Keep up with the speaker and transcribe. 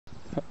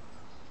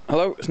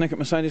Hello, it's Nick at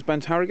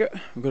Mercedes-Benz Harrogate.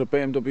 We've got a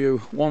BMW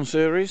 1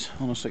 Series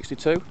on a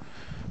 62.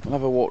 We'll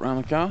have a walk around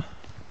the car.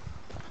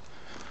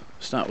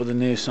 Start with the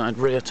near side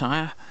rear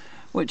tyre,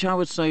 which I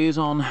would say is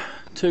on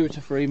 2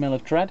 to 3 mil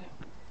of tread.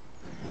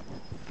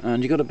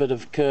 And you've got a bit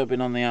of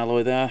curbing on the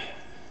alloy there.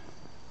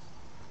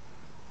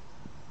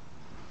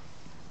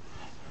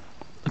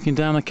 Looking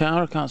down the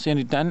car, I can't see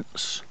any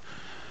dents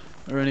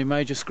or any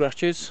major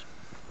scratches.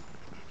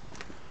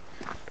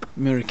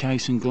 Mirror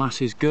case and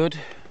glass is good.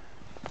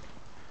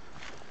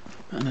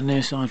 And the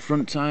near side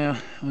front tyre,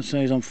 I would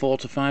say, is on 4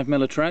 to 5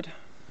 mil of tread.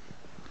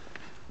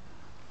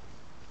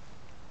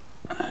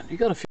 And you've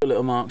got a few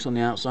little marks on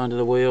the outside of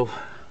the wheel,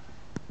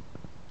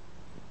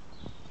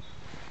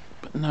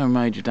 but no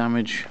major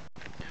damage.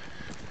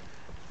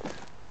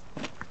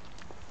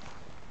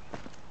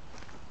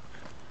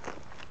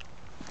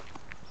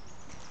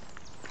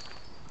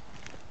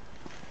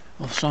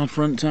 Offside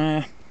front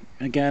tyre,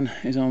 again,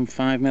 is on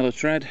 5 mil of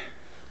tread.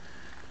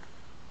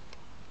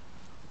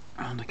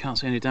 And I can't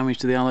see any damage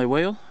to the alloy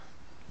wheel.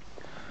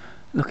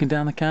 Looking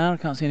down the car, I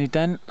can't see any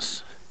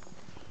dents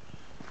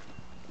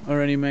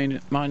or any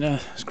minor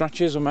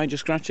scratches or major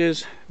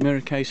scratches.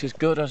 Mirror case is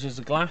good, as is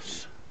the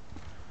glass.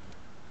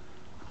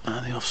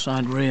 And the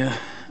offside rear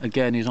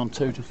again is on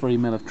 2 to 3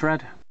 mil of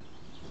tread.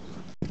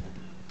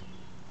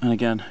 And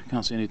again,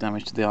 can't see any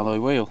damage to the alloy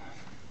wheel.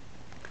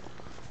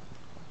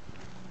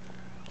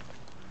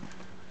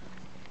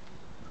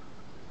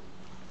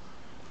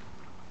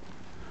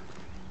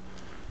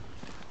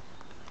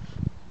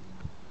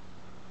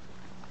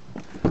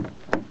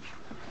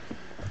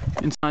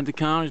 Inside the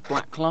car is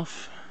black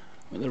cloth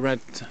with the red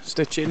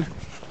stitching.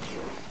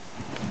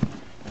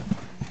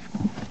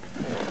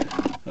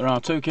 There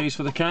are 2 keys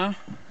for the car.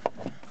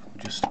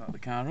 Just start the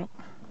car up.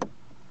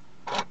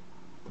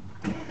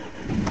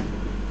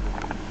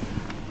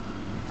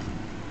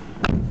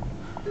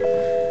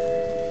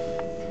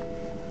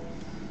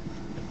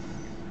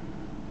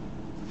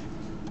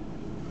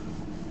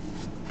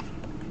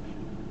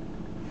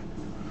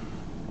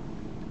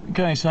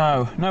 Okay,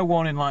 so no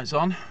warning lights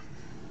on.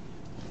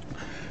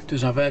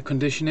 Does have air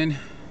conditioning,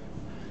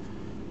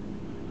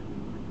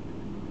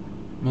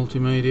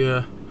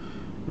 multimedia,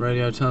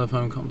 radio,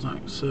 telephone,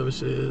 contact,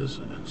 services,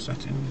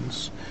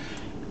 settings.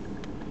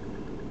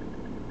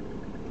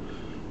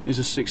 Is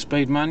a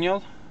 6-speed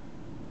manual.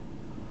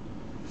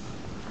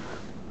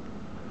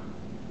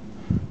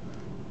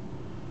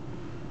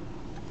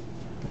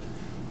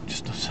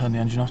 Just to turn the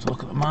engine off to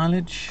look at the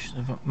mileage.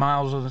 The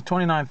miles are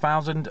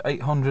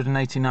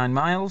 29,889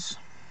 miles.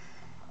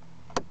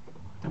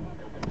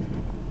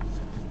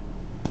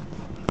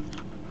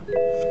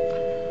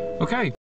 Okay.